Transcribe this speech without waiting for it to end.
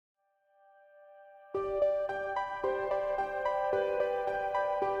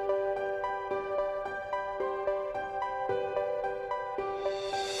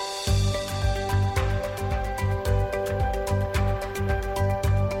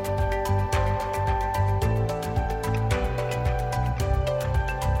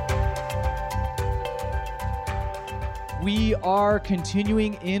We are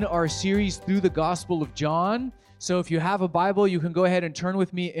continuing in our series through the Gospel of John. So if you have a Bible, you can go ahead and turn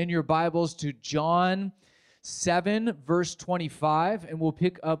with me in your Bibles to John 7, verse 25, and we'll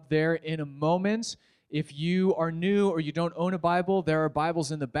pick up there in a moment. If you are new or you don't own a Bible, there are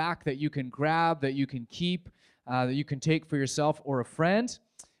Bibles in the back that you can grab, that you can keep, that you can take for yourself or a friend.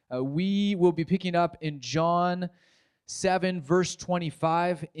 We will be picking up in John 7, verse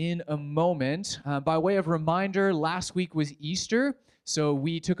 25 in a moment. By way of reminder, last week was Easter, so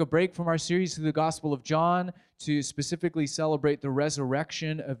we took a break from our series through the Gospel of John to specifically celebrate the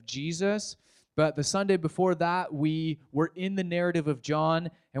resurrection of Jesus. But the Sunday before that, we were in the narrative of John,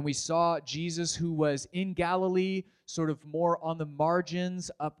 and we saw Jesus who was in Galilee, sort of more on the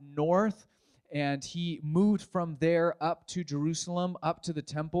margins up north, and he moved from there up to Jerusalem, up to the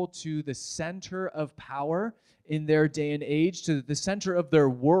temple, to the center of power in their day and age, to the center of their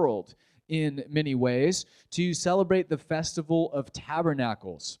world in many ways, to celebrate the Festival of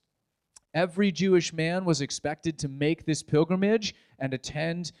Tabernacles. Every Jewish man was expected to make this pilgrimage and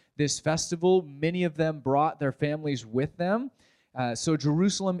attend this festival. Many of them brought their families with them. So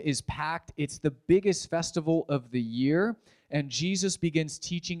Jerusalem is packed. It's the biggest festival of the year, and Jesus begins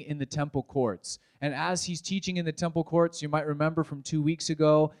teaching in the temple courts. And as he's teaching in the temple courts, you might remember from 2 weeks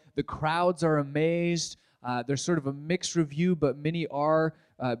ago, the crowds are amazed. There's sort of a mixed review, but many are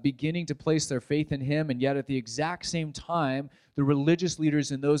beginning to place their faith in him, and yet at the exact same time, the religious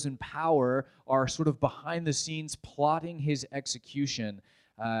leaders and those in power are sort of behind the scenes plotting his execution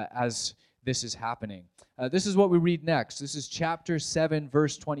as this is happening. This is what we read next. This is chapter 7,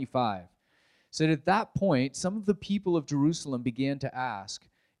 verse 25. So at that point, some of the people of Jerusalem began to ask,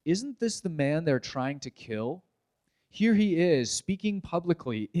 "Isn't this the man they're trying to kill? Here he is, speaking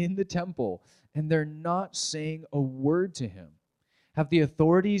publicly in the temple, and they're not saying a word to him. Have the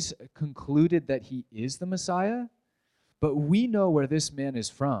authorities concluded that he is the Messiah? But we know where this man is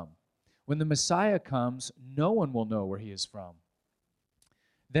from. When the Messiah comes, no one will know where he is from."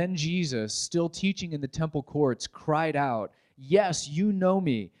 Then Jesus, still teaching in the temple courts, cried out, "Yes, you know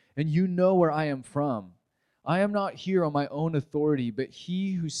me, and you know where I am from. I am not here on my own authority, but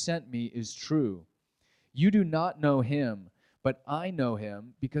he who sent me is true. You do not know him, but I know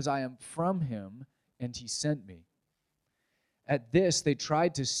him because I am from him, and he sent me." At this, they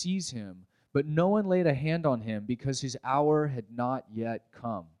tried to seize him, but no one laid a hand on him because his hour had not yet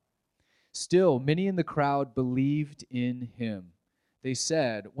come. Still, many in the crowd believed in him. They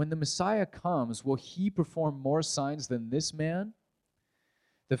said, "When the Messiah comes, will he perform more signs than this man?"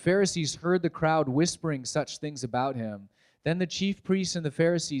 The Pharisees heard the crowd whispering such things about him. Then the chief priests and the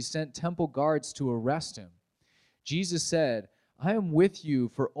Pharisees sent temple guards to arrest him. Jesus said, "I am with you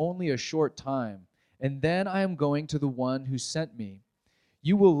for only a short time, and then I am going to the one who sent me.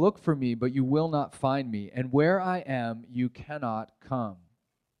 You will look for me, but you will not find me, and where I am, you cannot come."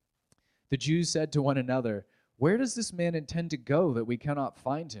 The Jews said to one another, "Where does this man intend to go that we cannot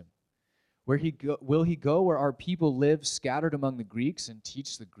find him? Will he go where our people live, scattered among the Greeks, and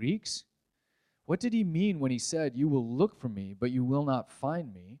teach the Greeks? What did he mean when he said, 'You will look for me, but you will not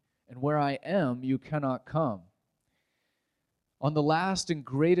find me, and where I am, you cannot come'?" On the last and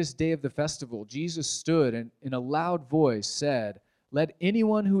greatest day of the festival, Jesus stood and in a loud voice said, "Let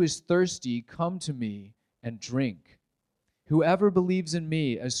anyone who is thirsty come to me and drink. Whoever believes in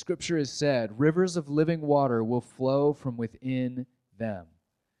me, as Scripture has said, rivers of living water will flow from within them."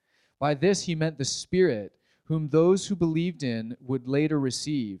 By this he meant the Spirit, whom those who believed in would later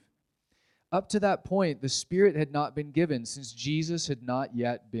receive. Up to that point, the Spirit had not been given, since Jesus had not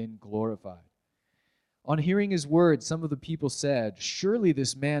yet been glorified. On hearing his words, some of the people said, "Surely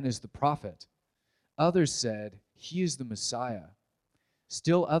this man is the prophet." Others said, "He is the Messiah."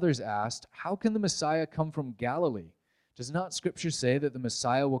 Still others asked, "How can the Messiah come from Galilee? Does not Scripture say that the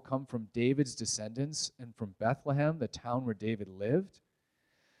Messiah will come from David's descendants and from Bethlehem, the town where David lived?"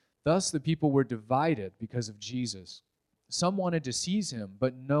 Thus the people were divided because of Jesus. Some wanted to seize him,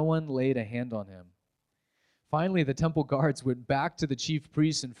 but no one laid a hand on him. Finally, the temple guards went back to the chief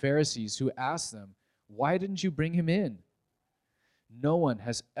priests and Pharisees, who asked them, "Why didn't you bring him in?" "No one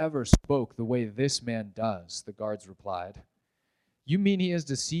has ever spoke the way this man does," the guards replied. "You mean he has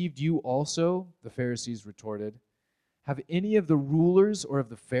deceived you also?" the Pharisees retorted. "Have any of the rulers or of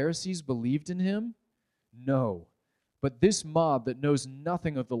the Pharisees believed in him? No. But this mob that knows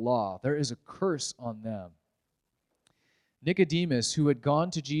nothing of the law, there is a curse on them." Nicodemus, who had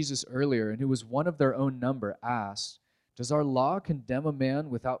gone to Jesus earlier and who was one of their own number, asked, "Does our law condemn a man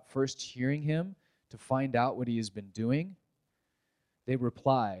without first hearing him to find out what he has been doing?" They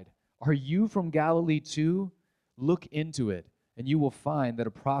replied, "Are you from Galilee too? Look into it, and you will find that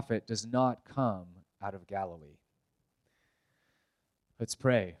a prophet does not come out of Galilee." Let's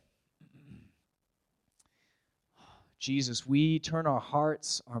pray. Jesus, we turn our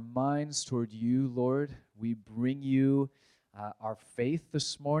hearts, our minds toward you, Lord. We bring you our faith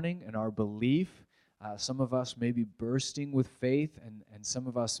this morning and our belief. Some of us may be bursting with faith, and some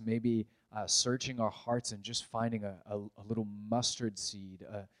of us may be searching our hearts and just finding a little mustard seed,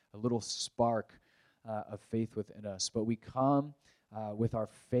 a little spark of faith within us. But we come with our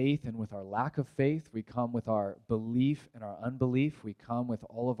faith and with our lack of faith. We come with our belief and our unbelief. We come with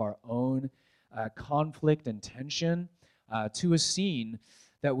all of our own conflict and tension to a scene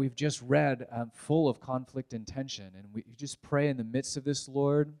that we've just read full of conflict and tension. And we just pray in the midst of this,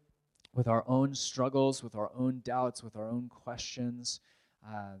 Lord, with our own struggles, with our own doubts, with our own questions,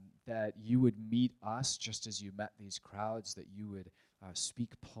 that you would meet us just as you met these crowds, that you would speak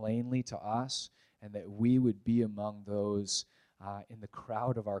plainly to us, and that we would be among those in the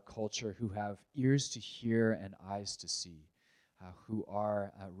crowd of our culture who have ears to hear and eyes to see, who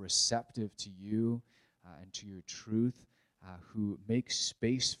are receptive to you and to your truth, who make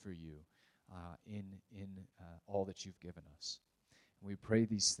space for you in all that you've given us. And we pray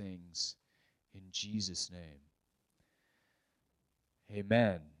these things in Jesus' name.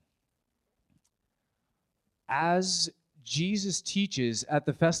 Amen. As Jesus teaches at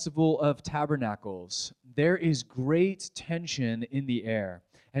the Festival of Tabernacles, there is great tension in the air.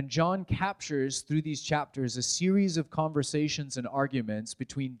 And John captures through these chapters a series of conversations and arguments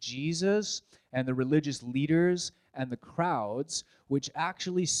between Jesus and the religious leaders and the crowds, which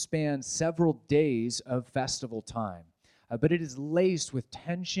actually span several days of festival time. But it is laced with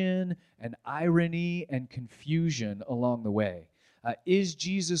tension and irony and confusion along the way. Is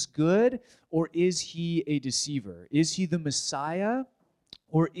Jesus good, or is he a deceiver? Is he the Messiah,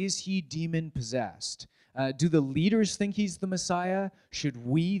 or is he demon-possessed? Do the leaders think he's the Messiah? Should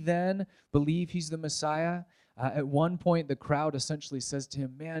we then believe he's the Messiah? At one point, the crowd essentially says to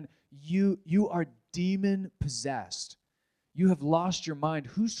him, "Man, you are demon-possessed. You have lost your mind.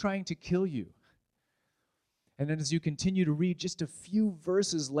 Who's trying to kill you?" And then as you continue to read, just a few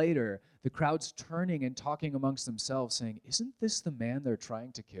verses later, the crowd's turning and talking amongst themselves, saying, "Isn't this the man they're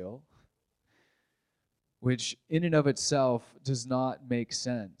trying to kill?" Which in and of itself does not make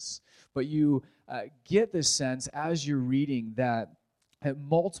sense. But you get this sense as you're reading that at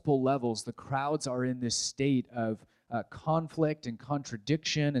multiple levels, the crowds are in this state of conflict and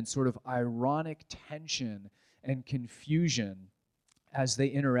contradiction and sort of ironic tension and confusion as they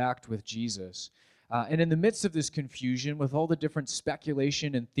interact with Jesus. And in the midst of this confusion, with all the different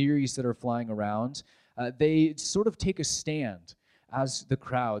speculation and theories that are flying around, they sort of take a stand as the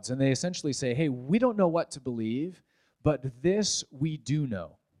crowds, and they essentially say, "Hey, we don't know what to believe, but this we do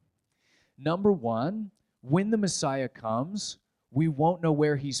know. Number one, when the Messiah comes, we won't know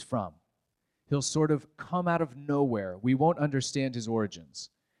where he's from. He'll sort of come out of nowhere. We won't understand his origins.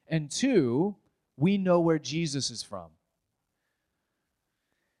 And two, we know where Jesus is from."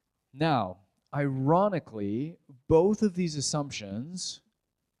 Now, ironically, both of these assumptions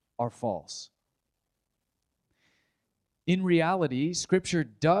are false. In reality, Scripture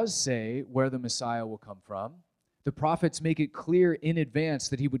does say where the Messiah will come from. The prophets make it clear in advance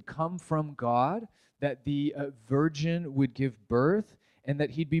that he would come from God, that the virgin would give birth, and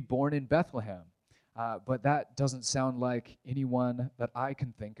that he'd be born in Bethlehem. But that doesn't sound like anyone that I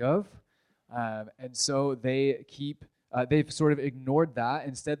can think of. And so they've sort of ignored that.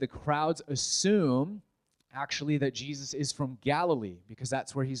 Instead, the crowds assume actually that Jesus is from Galilee because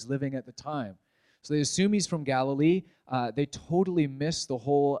that's where he's living at the time. So they assume he's from Galilee. They totally miss the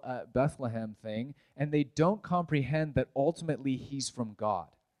whole Bethlehem thing, and they don't comprehend that ultimately he's from God.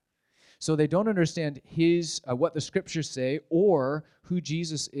 So they don't understand what the scriptures say or who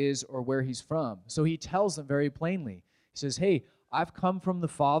Jesus is or where he's from. So he tells them very plainly. He says, "Hey, I've come from the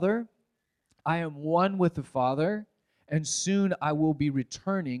Father. I am one with the Father, and soon I will be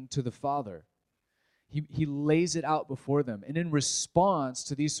returning to the Father." He lays it out before them. And in response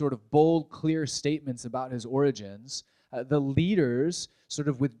to these sort of bold, clear statements about his origins, the leaders sort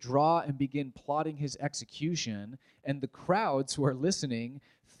of withdraw and begin plotting his execution, and the crowds who are listening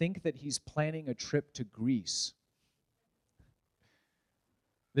think that he's planning a trip to Greece.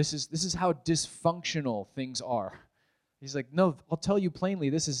 This is how dysfunctional things are. He's like, "No, I'll tell you plainly,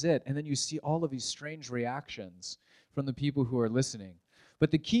 this is it." And then you see all of these strange reactions from the people who are listening. But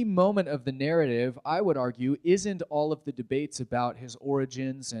the key moment of the narrative, I would argue, isn't all of the debates about his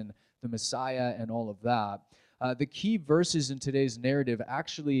origins and the Messiah and all of that. The key verses in today's narrative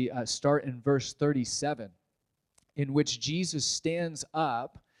actually start in verse 37, in which Jesus stands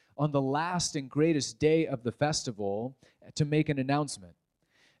up on the last and greatest day of the festival to make an announcement.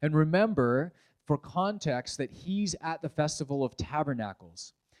 And remember for context, that he's at the Festival of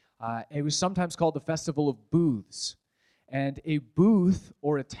Tabernacles. It was sometimes called the Festival of Booths. And a booth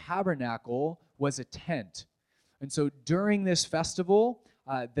or a tabernacle was a tent. And so during this festival,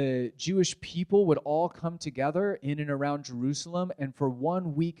 the Jewish people would all come together in and around Jerusalem, and for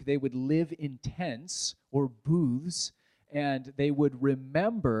 1 week they would live in tents or booths, and they would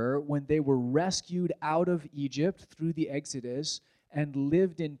remember when they were rescued out of Egypt through the Exodus and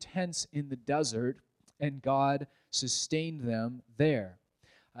lived in tents in the desert, and God sustained them there.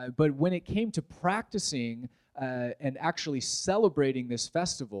 But when it came to practicing and actually celebrating this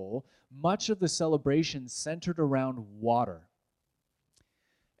festival, much of the celebration centered around water.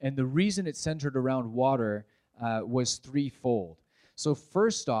 And the reason it centered around water was threefold. So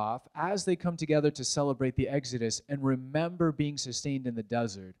first off, as they come together to celebrate the Exodus and remember being sustained in the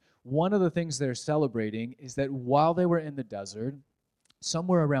desert, one of the things they're celebrating is that while they were in the desert,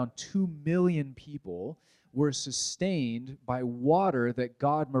 somewhere around 2 million people were sustained by water that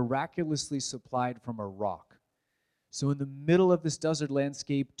God miraculously supplied from a rock. So in the middle of this desert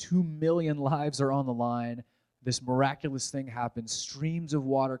landscape, 2 million lives are on the line. This miraculous thing happens. Streams of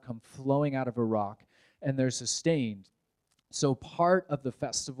water come flowing out of a rock, and they're sustained. So part of the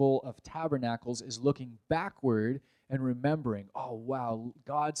Festival of Tabernacles is looking backward and remembering, oh, wow,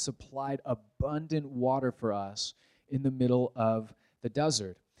 God supplied abundant water for us in the middle of the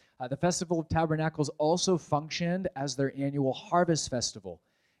desert. The Festival of Tabernacles also functioned as their annual harvest festival.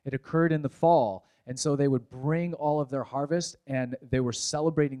 It occurred in the fall, and so they would bring all of their harvest, and they were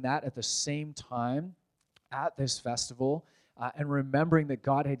celebrating that at the same time at this festival, and remembering that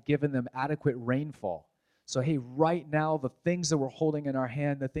God had given them adequate rainfall. So, hey, right now, the things that we're holding in our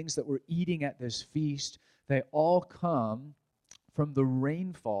hand, the things that we're eating at this feast, they all come from the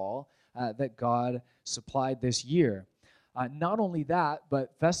rainfall that God supplied this year. Not only that,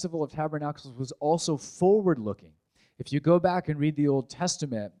 but Festival of Tabernacles was also forward-looking. If you go back and read the Old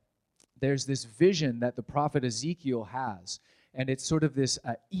Testament, there's this vision that the prophet Ezekiel has, and it's sort of this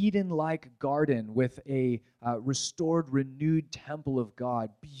Eden-like garden with a restored, renewed temple of God,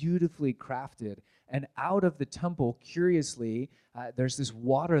 beautifully crafted. And out of the temple, curiously, there's this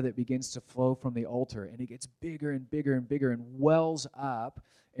water that begins to flow from the altar, and it gets bigger and bigger and bigger and wells up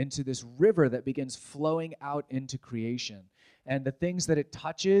into this river that begins flowing out into creation. And the things that it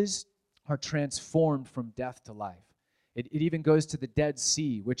touches are transformed from death to life. It even goes to the Dead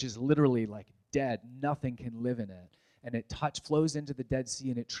Sea, which is literally like dead. Nothing can live in it. And it flows into the Dead Sea,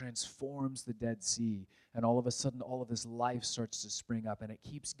 and it transforms the Dead Sea. And all of a sudden, all of this life starts to spring up, and it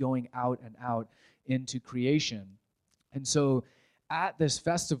keeps going out and out into creation. And so at this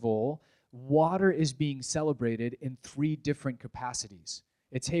festival, water is being celebrated in 3 different capacities.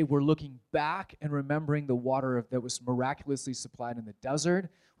 It's, hey, we're looking back and remembering the water that was miraculously supplied in the desert.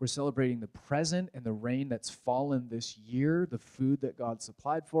 We're celebrating the present and the rain that's fallen this year, the food that God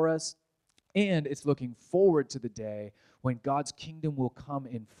supplied for us. And it's looking forward to the day when God's kingdom will come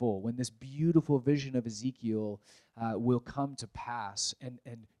in full, when this beautiful vision of Ezekiel will come to pass,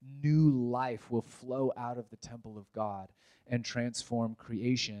 and new life will flow out of the temple of God and transform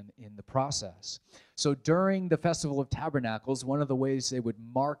creation in the process. So during the Festival of Tabernacles, one of the ways they would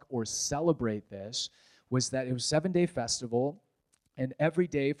mark or celebrate this was that it was a 7-day festival, and every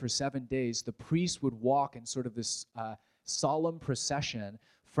day for 7 days, the priest would walk in sort of this solemn procession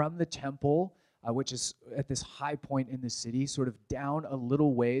from the temple, which is at this high point in the city, sort of down a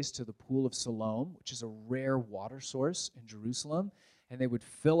little ways to the Pool of Siloam, which is a rare water source in Jerusalem. And they would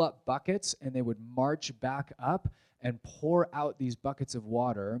fill up buckets, and they would march back up and pour out these buckets of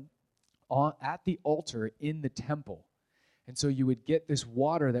water at the altar in the temple. And so you would get this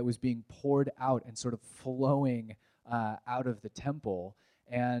water that was being poured out and sort of flowing out of the temple,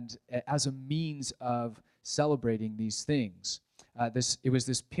 and as a means of celebrating these things. It was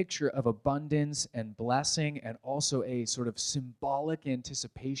this picture of abundance and blessing, and also a sort of symbolic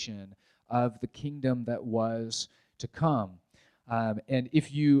anticipation of the kingdom that was to come. And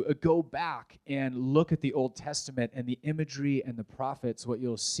if you go back and look at the Old Testament and the imagery and the prophets, what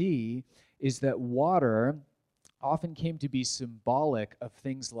you'll see is that water often came to be symbolic of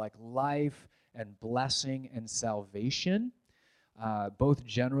things like life and blessing and salvation, both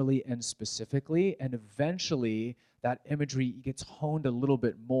generally and specifically. And eventually, that imagery gets honed a little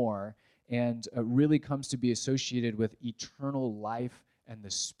bit more and really comes to be associated with eternal life and the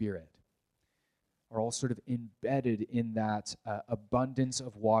Spirit, are all sort of embedded in that abundance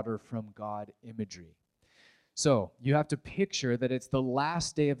of water from God imagery. So you have to picture that it's the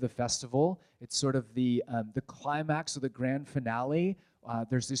last day of the festival. It's sort of the climax or the grand finale.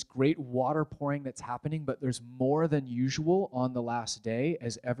 There's this great water pouring that's happening, but there's more than usual on the last day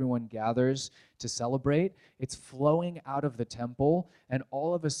as everyone gathers to celebrate. It's flowing out of the temple, and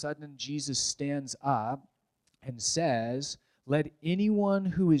all of a sudden Jesus stands up and says, "Let anyone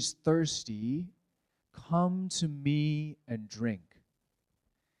who is thirsty come to me and drink.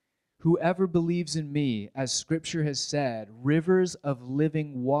 Whoever believes in me, as Scripture has said, rivers of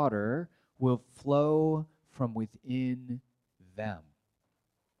living water will flow from within them."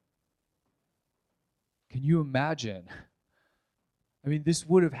 Can you imagine? I mean, this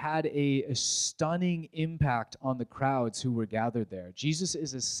would have had a stunning impact on the crowds who were gathered there. Jesus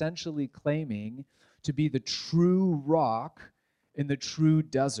is essentially claiming to be the true rock in the true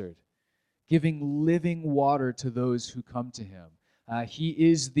desert, giving living water to those who come to him. He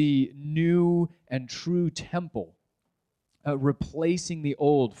is the new and true temple, replacing the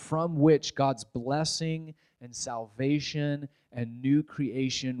old, from which God's blessing and salvation and new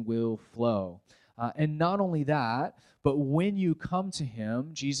creation will flow. And not only that, but when you come to him,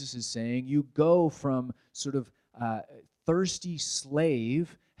 Jesus is saying, you go from sort of thirsty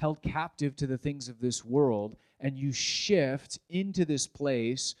slave held captive to the things of this world, and you shift into this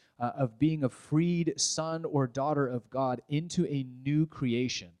place of being a freed son or daughter of God into a new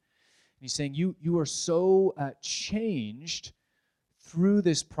creation. And he's saying you are so changed through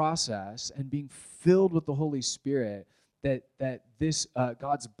this process and being filled with the Holy Spirit that this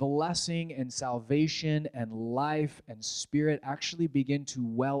God's blessing and salvation and life and spirit actually begin to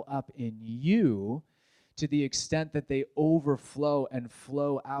well up in you to the extent that they overflow and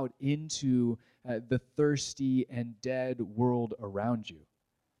flow out into the thirsty and dead world around you.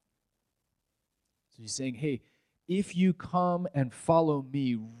 So he's saying, hey, if you come and follow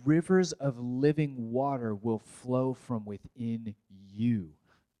me, rivers of living water will flow from within you.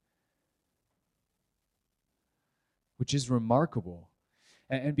 Which is remarkable.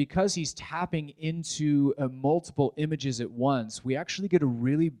 And because he's tapping into multiple images at once, we actually get a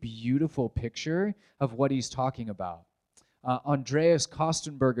really beautiful picture of what he's talking about. Andreas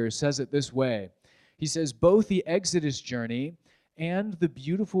Kostenberger says it this way. He says, both the Exodus journey and the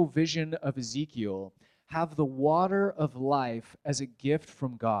beautiful vision of Ezekiel have the water of life as a gift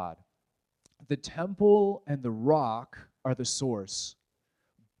from God. The temple and the rock are the source.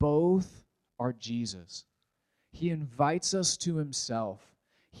 Both are Jesus. He invites us to himself.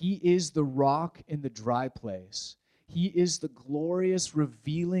 He is the rock in the dry place. He is the glorious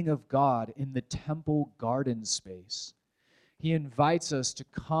revealing of God in the temple garden space. He invites us to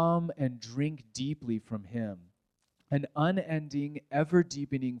come and drink deeply from him. An unending,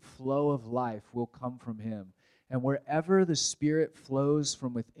 ever-deepening flow of life will come from him. And wherever the Spirit flows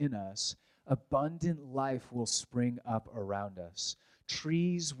from within us, abundant life will spring up around us.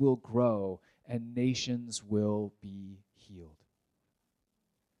 Trees will grow, and nations will be healed.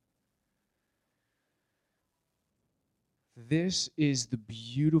 This is the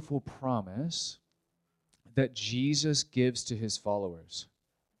beautiful promise that Jesus gives to his followers.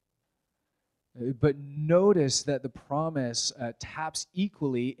 But notice that the promise taps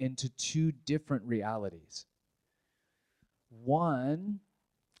equally into two different realities. One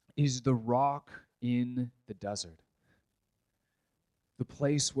is the rock in the desert, the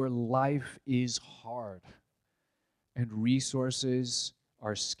place where life is hard and resources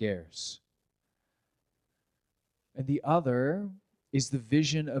are scarce. And the other is the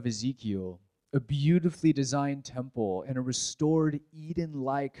vision of Ezekiel, a beautifully designed temple and a restored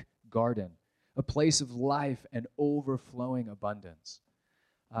Eden-like garden, a place of life and overflowing abundance.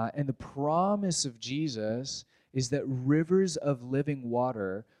 And the promise of Jesus is that rivers of living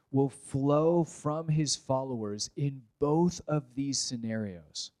water will flow from his followers in both of these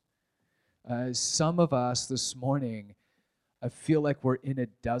scenarios. Some of us this morning, I feel like we're in a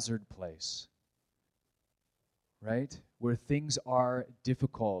desert place, right? Where things are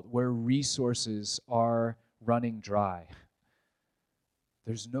difficult, where resources are running dry.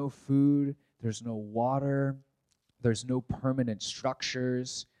 There's no food, there's no water, there's no permanent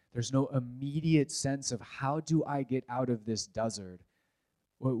structures, there's no immediate sense of how do I get out of this desert?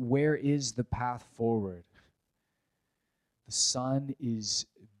 Where is the path forward? The sun is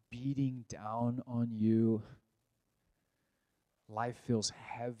beating down on you. Life feels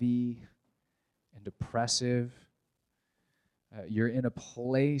heavy and oppressive. You're in a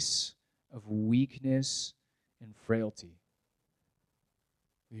place of weakness and frailty.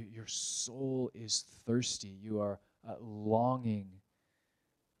 Your soul is thirsty. You are longing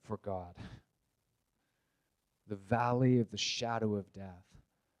for God. The valley of the shadow of death.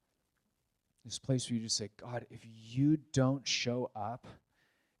 This place where you just say, God, if you don't show up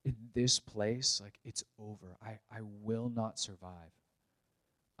in this place, like it's over. I will not survive.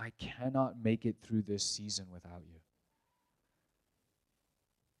 I cannot make it through this season without you.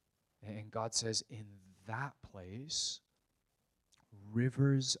 And God says, in that place,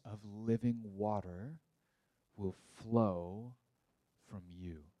 rivers of living water will flow from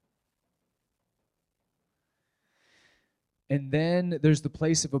you. And then there's the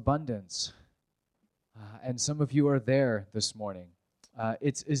place of abundance. And some of you are there this morning.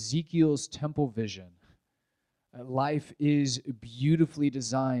 It's Ezekiel's temple vision. Life is beautifully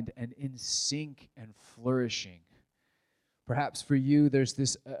designed and in sync and flourishing. Perhaps for you, there's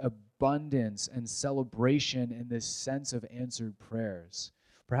this abundance and celebration in this sense of answered prayers.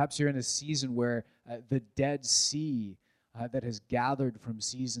 Perhaps you're in a season where the Dead Sea that has gathered from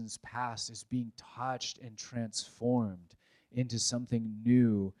seasons past is being touched and transformed into something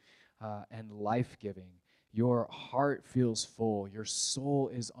new and life-giving. Your heart feels full. Your soul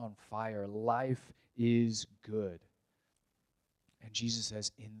is on fire. Life is good. And Jesus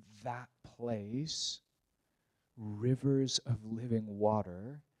says, in that place, rivers of living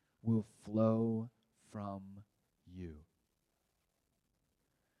water will flow from you.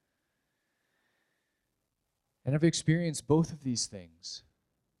 And I've experienced both of these things.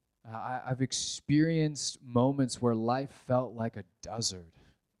 I've experienced moments where life felt like a desert,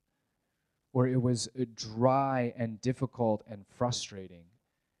 where it was dry and difficult and frustrating,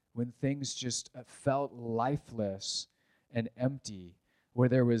 when things just felt lifeless and empty, where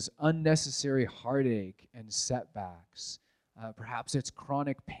there was unnecessary heartache and setbacks. Perhaps it's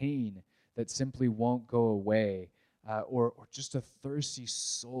chronic pain that simply won't go away, or just a thirsty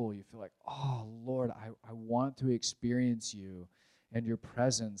soul. You feel like, oh, Lord, I want to experience you and your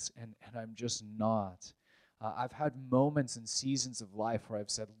presence, and I'm just not. I've had moments and seasons of life where I've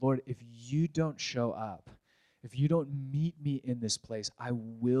said, Lord, if you don't show up, if you don't meet me in this place, I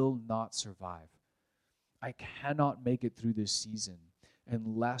will not survive. I cannot make it through this season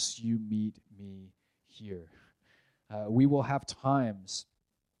unless you meet me here. We will have times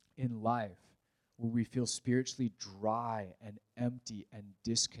in life where we feel spiritually dry and empty and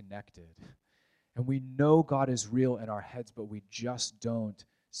disconnected. And we know God is real in our heads, but we just don't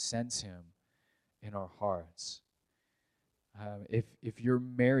sense him in our hearts. If you're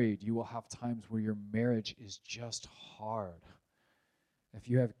married, you will have times where your marriage is just hard. If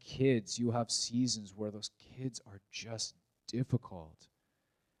you have kids, you have seasons where those kids are just difficult.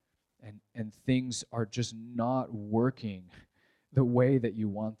 And things are just not working the way that you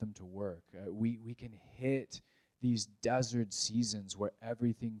want them to work. We can hit these desert seasons where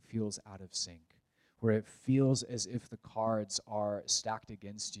everything feels out of sync, where it feels as if the cards are stacked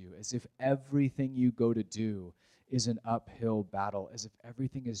against you, as if everything you go to do is an uphill battle, as if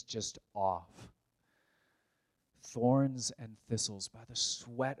everything is just off. Thorns and thistles, by the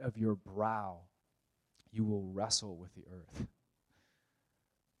sweat of your brow, you will wrestle with the earth.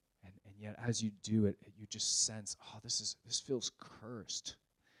 And yet as you do it, you just sense, oh, this feels cursed.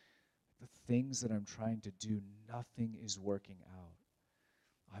 The things that I'm trying to do, nothing is working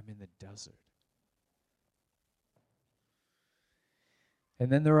out. I'm in the desert. And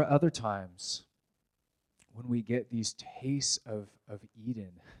then there are other times when we get these tastes of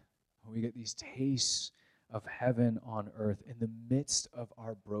Eden, when we get these tastes of heaven on earth in the midst of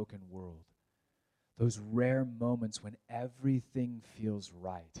our broken world. Those rare moments when everything feels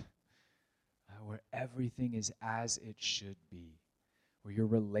right, where everything is as it should be, where your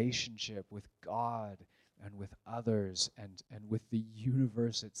relationship with God and with others and with the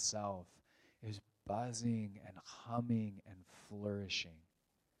universe itself is buzzing and humming and flourishing.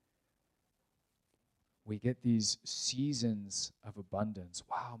 We get these seasons of abundance.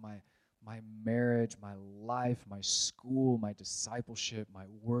 Wow, my marriage, my life, my school, my discipleship, my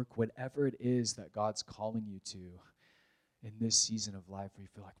work, whatever it is that God's calling you to in this season of life where you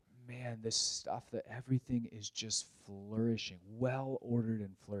feel like, man, this stuff that everything is just flourishing, well-ordered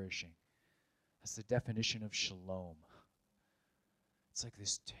and flourishing. That's the definition of shalom. It's like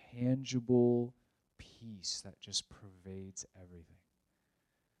this tangible peace that just pervades everything.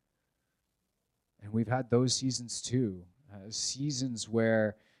 And we've had those seasons too, seasons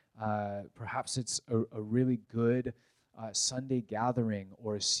where perhaps it's a really good Sunday gathering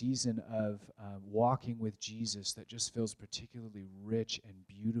or a season of walking with Jesus that just feels particularly rich and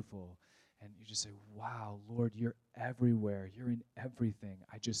beautiful. And you just say, wow, Lord, you're everywhere. You're in everything.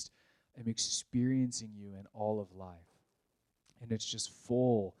 I just am experiencing you in all of life. And it's just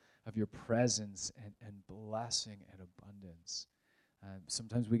full of your presence and blessing and abundance.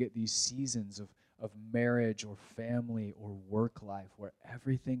 Sometimes we get these seasons of of marriage or family or work life where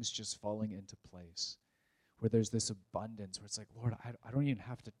everything's just falling into place, where there's this abundance, where it's like, Lord, I don't even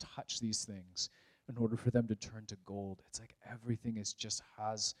have to touch these things in order for them to turn to gold. It's like everything is just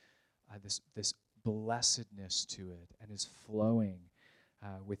has this blessedness to it and is flowing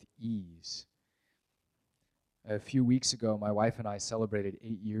with ease. A few weeks ago, my wife and I celebrated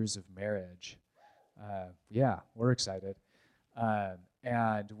 8 years of marriage. Yeah, we're excited.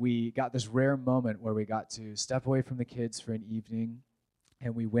 And we got this rare moment where we got to step away from the kids for an evening,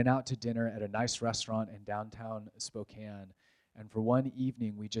 and we went out to dinner at a nice restaurant in downtown Spokane. And for one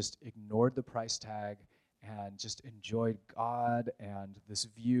evening, we just ignored the price tag and just enjoyed God and this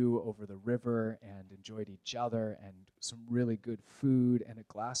view over the river and enjoyed each other and some really good food and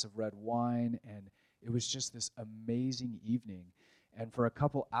a glass of red wine. And it was just this amazing evening. And for a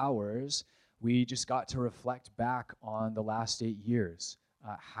couple hours, we just got to reflect back on the last 8 years,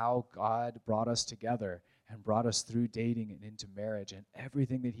 how God brought us together and brought us through dating and into marriage and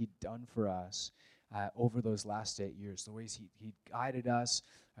everything that he'd done for us over those last 8 years, the ways he guided us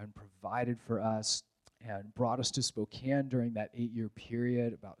and provided for us and brought us to Spokane during that 8-year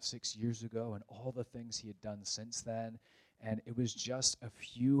period about 6 years ago, and all the things he had done since then. And it was just a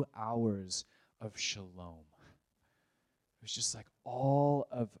few hours of shalom. It was just like all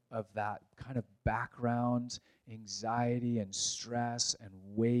of that kind of background anxiety and stress and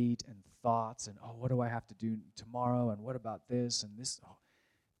weight and thoughts and, oh, what do I have to do tomorrow, and what about this and this? Oh,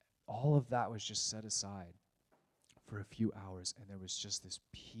 all of that was just set aside for a few hours, and there was just this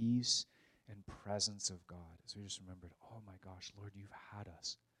peace and presence of God as we just remembered, oh my gosh, Lord, you've had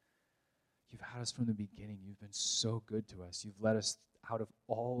us. You've had us from the beginning. You've been so good to us. You've led us out of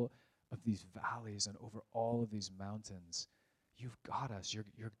all of these valleys and over all of these mountains. You've got us.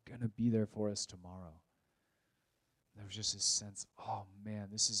 You're going to be there for us tomorrow. There was just this sense, oh man,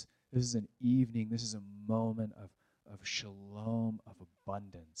 this is an evening, this is a moment of shalom, of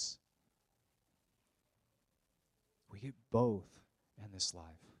abundance. We get both in this life.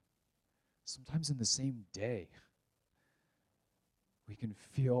 Sometimes in the same day. We can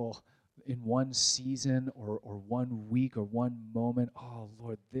feel in one season or 1 week or one moment, oh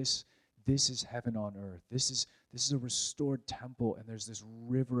Lord, this is heaven on earth. This is a restored temple, and there's this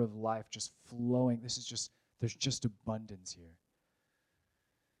river of life just flowing. There's just abundance here.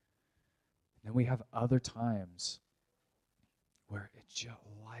 And then we have other times where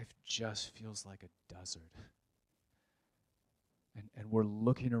life just feels like a desert. And we're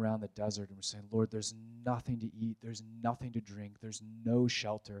looking around the desert and we're saying, Lord, there's nothing to eat, there's nothing to drink, there's no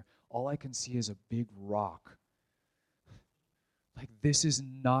shelter. All I can see is a big rock. Like, this is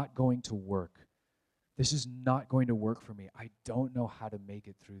not going to work. This is not going to work for me. I don't know how to make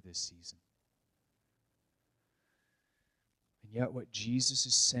it through this season. And yet what Jesus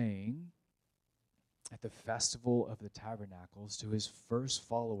is saying at the Festival of the Tabernacles to his first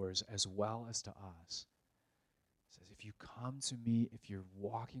followers as well as to us, says, if you come to me, if you're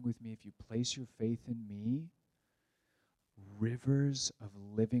walking with me, if you place your faith in me, rivers of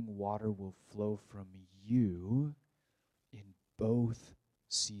living water will flow from you in both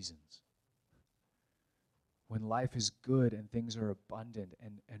seasons. When life is good and things are abundant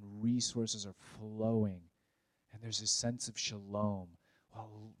and resources are flowing and there's a sense of shalom, well,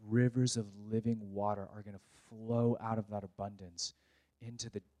 rivers of living water are going to flow out of that abundance into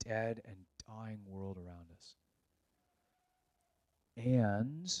the dead and dying world around us.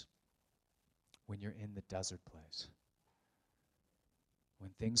 And when you're in the desert place,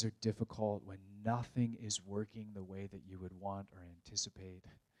 when things are difficult, when nothing is working the way that you would want or anticipate,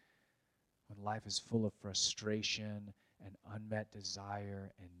 when life is full of frustration and unmet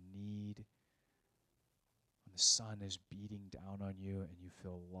desire and need, when the sun is beating down on you and you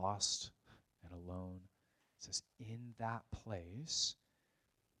feel lost and alone, it says, in that place,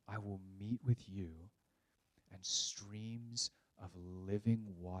 I will meet with you, and streams of living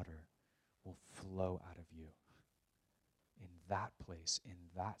water will flow out of you. In that place, in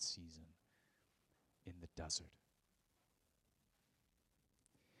that season, in the desert.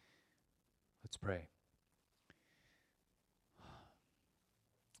 Let's pray.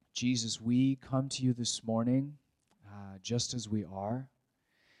 Jesus, we come to you this morning just as we are.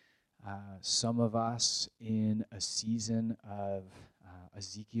 Some of us in a season of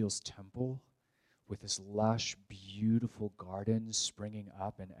Ezekiel's temple, with this lush, beautiful garden springing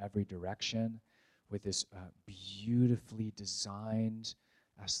up in every direction, with this beautifully designed,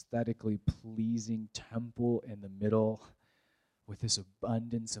 aesthetically pleasing temple in the middle, with this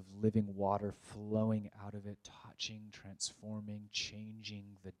abundance of living water flowing out of it, touching, transforming, changing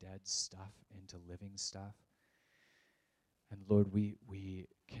the dead stuff into living stuff. And Lord, we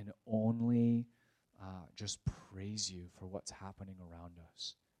can only just praise you for what's happening around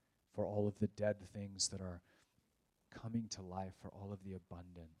us, for all of the dead things that are coming to life, for all of the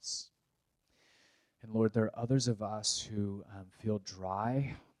abundance. And Lord, there are others of us who feel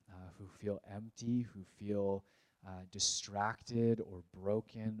dry, who feel empty, who feel distracted or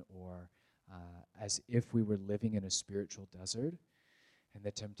broken, or as if we were living in a spiritual desert. And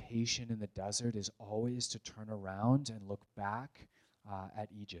the temptation in the desert is always to turn around and look back at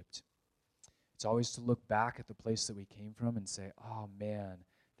Egypt. It's always to look back at the place that we came from and say, oh man,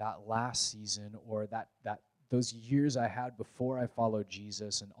 that last season, or those years I had before I followed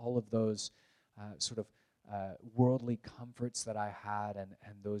Jesus, and all of those worldly comforts that I had,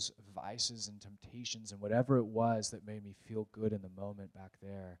 and those vices and temptations and whatever it was that made me feel good in the moment back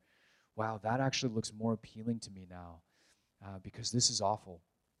there. Wow, that actually looks more appealing to me now, because this is awful.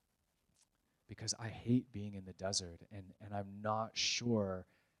 Because I hate being in the desert, and I'm not sure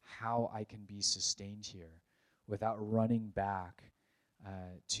how I can be sustained here without running back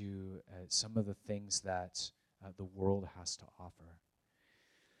to some of the things that the world has to offer.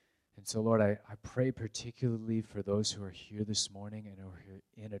 And so, Lord, I pray particularly for those who are here this morning and who are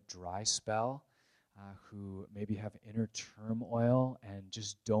in a dry spell, who maybe have inner turmoil and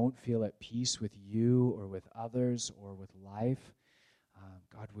just don't feel at peace with you or with others or with life.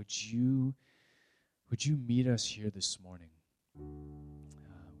 God, would you meet us here this morning?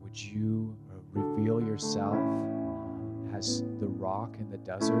 Would you reveal yourself as the rock in the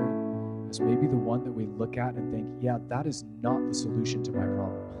desert, as maybe the one that we look at and think, yeah, that is not the solution to my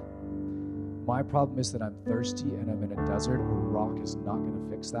problem. My problem is that I'm thirsty and I'm in a desert. A rock is not going to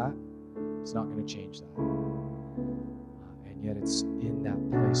fix that. It's not going to change that. And yet it's in that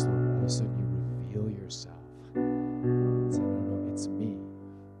place, Lord, all of a sudden you reveal yourself. Say, no, it's me.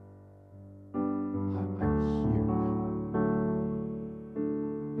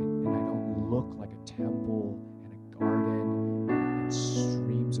 Look like a temple and a garden and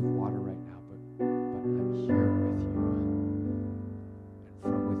streams of water right now, but I'm here with you. And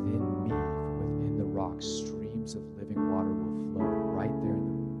from within me, from within the rock, streams of living water will flow right there in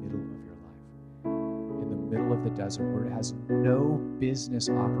the middle of your life, in the middle of the desert where it has no business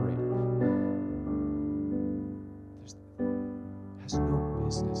operating. It has no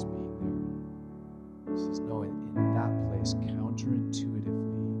business being there. He says, no, in that place, counterintuitively,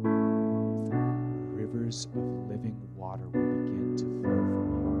 rivers of living water will begin to flow from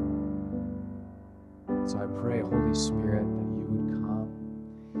you. So I pray, Holy Spirit, that you would come,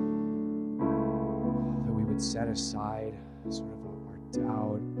 that we would set aside sort of our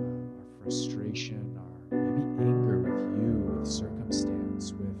doubt, our frustration, our maybe anger with you, with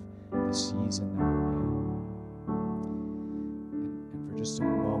circumstance, with the season that we're in. And for just a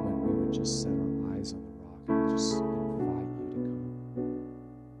moment, we would just set our eyes on the rock and just invite you to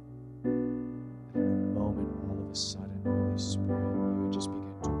come. All of a sudden, Holy Spirit, you would just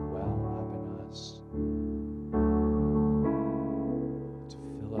begin to well up in us, to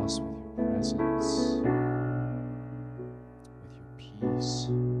fill us with your presence, with your peace.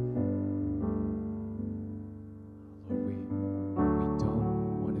 Lord, we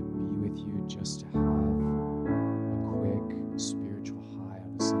don't want to be with you just to have a quick spiritual high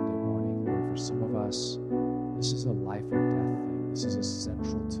on a Sunday morning. Lord, for some of us, this is a life or death thing. This is a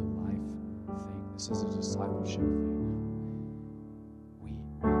central to life thing. This is a discipleship thing. We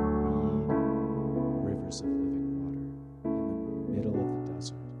need rivers of living water in the middle of the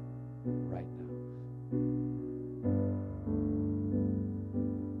desert right now.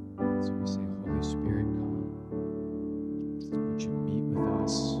 So we say, Holy Spirit, come. Would you meet with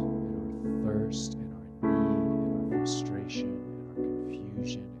us in our thirst, in our need, in our frustration, in our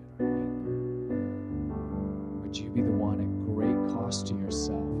confusion, in our anger? Would you be the one at great cost to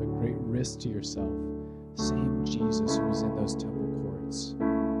yourself, at great risk to yourself? Same Jesus who was in those temple courts,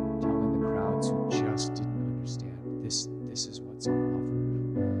 telling the crowds who just didn't understand, this is what's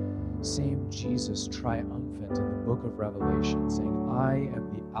on offer. Same Jesus triumphant in the book of Revelation, saying, I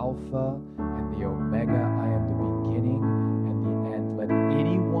am the Alpha and the Omega, I am the beginning and the end. Let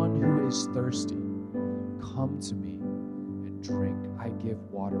anyone who is thirsty come to me and drink. I give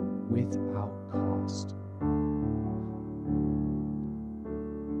water without cost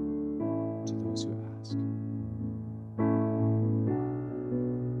to those who ask.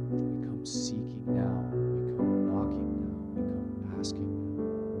 We come seeking now, we come knocking now, we come asking now.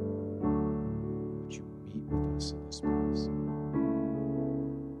 Would you meet with us in this place?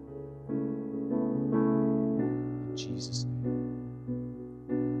 In Jesus' name.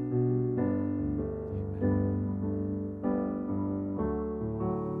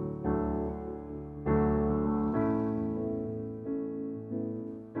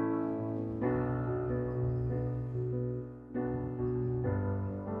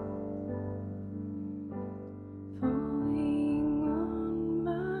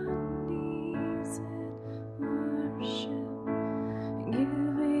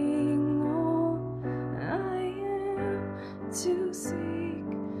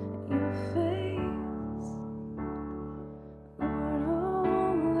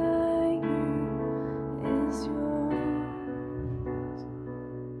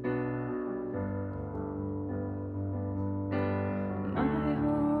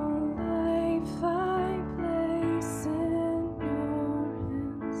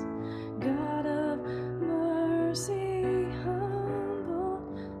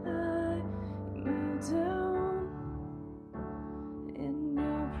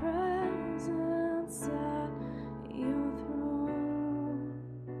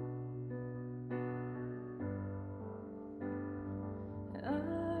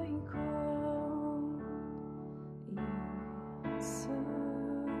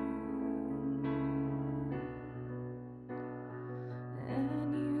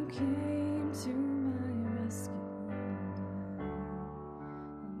 King.